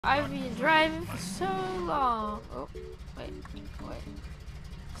I've been driving for so long. Oh, wait.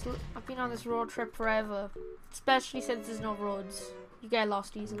 I've been on this road trip forever. Especially since there's no roads. You get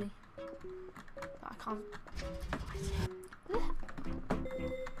lost easily. I can't. What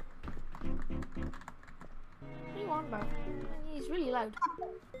are you on about? He's really loud.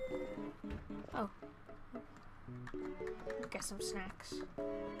 Oh. Get some snacks.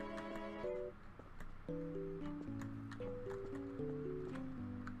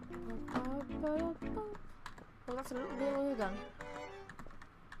 Well, that's a little bit of a gun.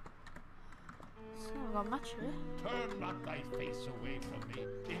 So I got much of it. Turn not thy face away from me.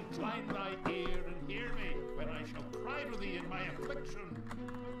 Incline thy ear and hear me when I shall cry to thee in my affliction.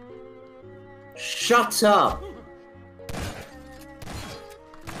 Shut up!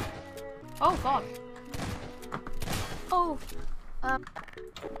 Oh God. Oh.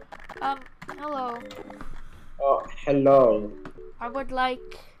 Hello. Oh, hello. I would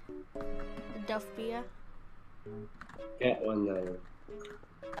like a Duff beer. Get one then.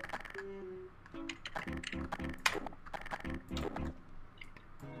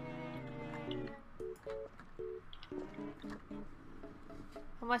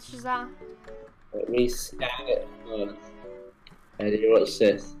 How much is that? Let me scan it first. Ready, what's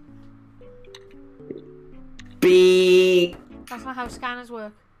this? Beep! That's not how scanners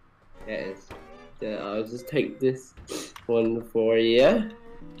work. Yeah, it is. Yeah, I'll just take this one for you.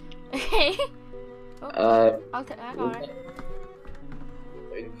 Okay. I got it.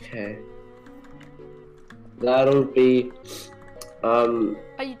 Okay. That'll be Are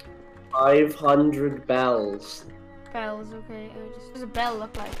you 500 bells. bells? Okay. What does a bell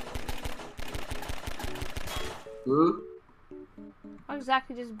look like? Hmm? What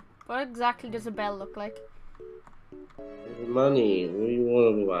exactly does a bell look like? Money. What do you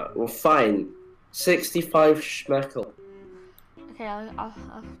want about? Well, fine. 65 schmeckle. Okay, I'll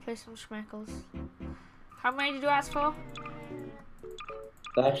play some schmeckles. How many did you ask for?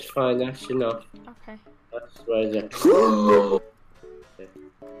 That's fine. That's enough. Okay. That's right there.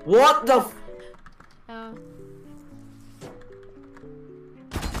 What the?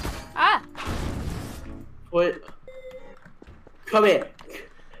 Ah! What? Come here.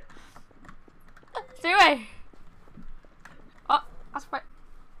 Stay away! Oh, that's right.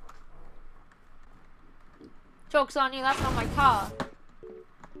 Joke's on you, that's not my car.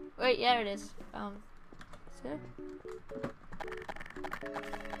 Wait, yeah, it is. Sir?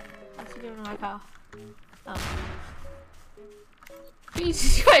 What's he doing in my car?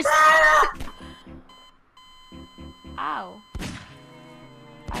 Jesus Christ! Ow.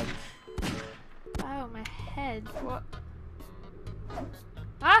 Ouch. Ow, my head. What?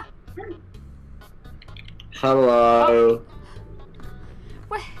 Ah! Hello.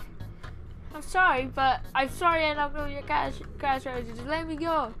 Wait. I'm sorry, but I'm sorry I don't know your crash register. Just let me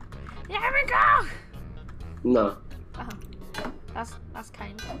go. Let me go! No. Oh. That's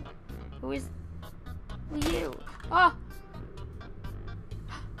kind. Who is you? Oh!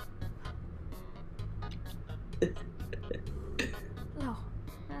 No.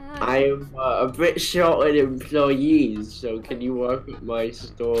 I'm a bit short on employees, so can you work at my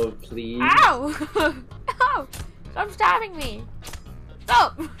store, please? Ow! Ow! Stop stabbing me!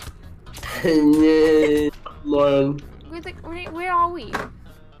 Stop! Come on. Where are we?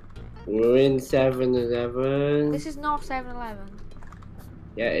 We're in 7-Eleven. This is not 7-Eleven.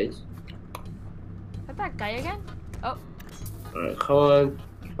 Yeah, it is. Is that guy again? Oh. Alright, come on.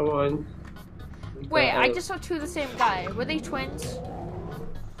 Come on. Wait, I just saw two of the same guy. Were they twins?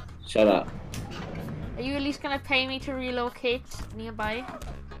 Shut up. Are you at least gonna pay me to relocate nearby?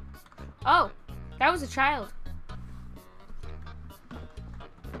 Oh, that was a child.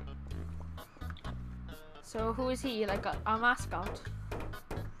 So who is he? Like a mascot?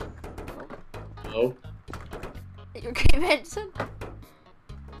 No. You're Kate Benson?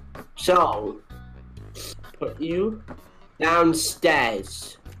 So, put you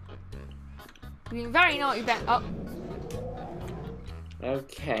downstairs. You're being very naughty, Ben. Oh.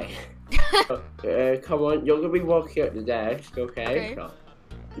 Okay. Come on, you're gonna be walking up the desk, okay? So,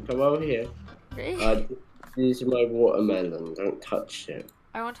 you come over here. Okay. This is my watermelon. Don't touch it.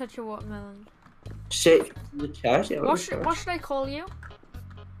 I won't touch your watermelon. Sit in the chair. What should I call you?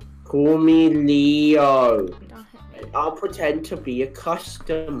 Call me Leo. Don't hit me. I'll pretend to be a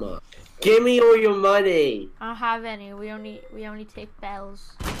customer. Give me all your money. I don't have any. We only take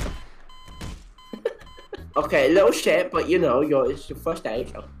bells. Okay, a little shit, but you know, it's your first day.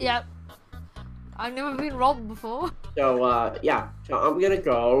 So. Yep. I've never been robbed before. So, yeah. So I'm gonna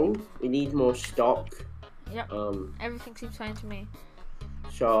go. We need more stock. Yep. Everything seems fine to me.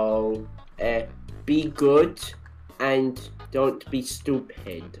 So, be good and Don't be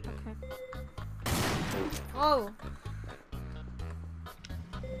stupid. Okay. Oh.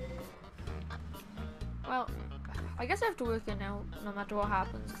 Well, I guess I have to work it now, no matter what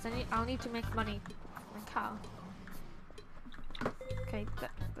happens. Cause I'll need to make money from my cow. Okay,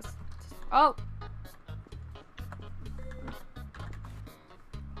 that's. Oh.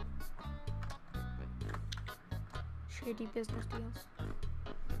 Shady business deals.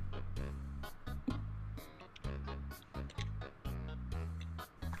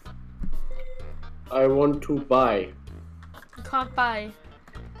 I want to buy. You can't buy.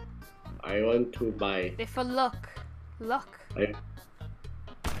 I want to buy. They're for luck. Luck. I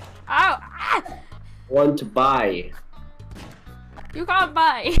Ow! Ah! want to buy. You can't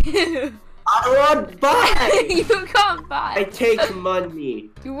buy. I want to buy. You can't buy. I take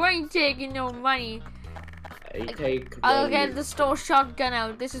money. You ain't taking no money. I take I'll money. get the store shotgun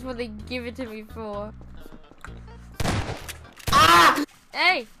out. This is what they give it to me for. Ah!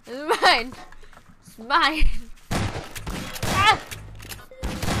 Hey, it's mine. It's mine. Ah!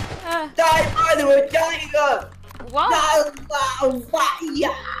 Die, brother, we're dying up. What? I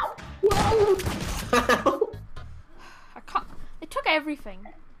can't. They took everything.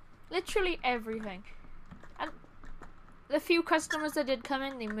 Literally everything. And the few customers that did come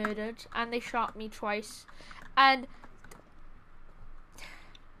in, they murdered. And they shot me twice. And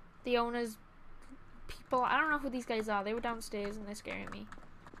the owners, people, I don't know who these guys are. They were downstairs and they're scaring me.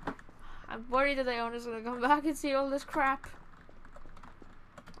 I'm worried that the owners are gonna come back and see all this crap.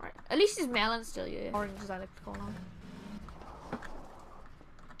 Alright, at least his melon's still here. Orange, as I like to call him.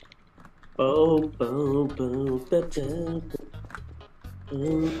 Boom, boom, boom, boom, boom,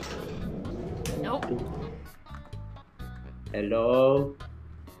 boom. Nope. Hello?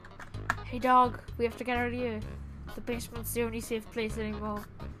 Hey dog, we have to get out of here. The basement's the only safe place anymore.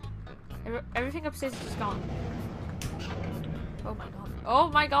 Everything upstairs is just gone. Oh my god. Oh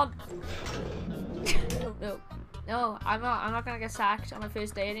my god! Oh, no. No, I'm not gonna get sacked on my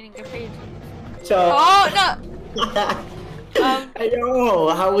first day. I didn't get paid. So, Oh no! hello,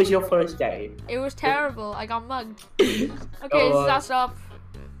 how was your first day? It was terrible. I got mugged. Okay, Oh, that's stop.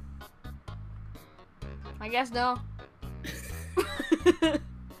 I guess no.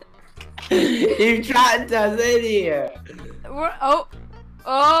 You trapped us in here. Oh!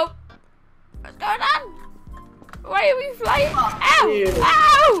 What's going on? Why are we flying? Ow! Ew.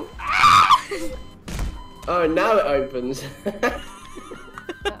 Ow! Ah! Oh, now it opens.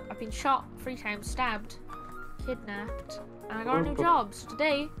 I've been shot 3 times, stabbed, kidnapped, and I got a new job. So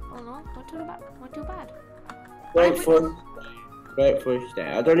today, oh no, not too bad. Great first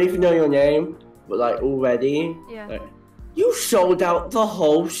day. I don't even know your name, but like already. Yeah. Like, you sold out the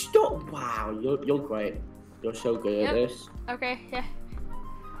whole store. Wow, you're great. You're so good at this. Okay, yeah.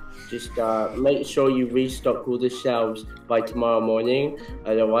 Just make sure you restock all the shelves by tomorrow morning.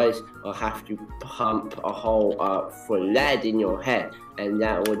 Otherwise, I'll have to pump a hole for lead in your head, and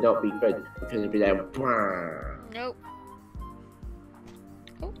that would not be good because it'll be like. Brrr. Nope.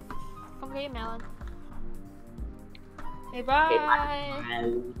 Oh, come get your melon. Hey, bye. Okay,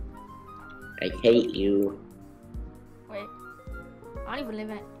 bye. I hate you. Wait, I don't even live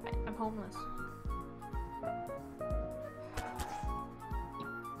in it. I'm homeless.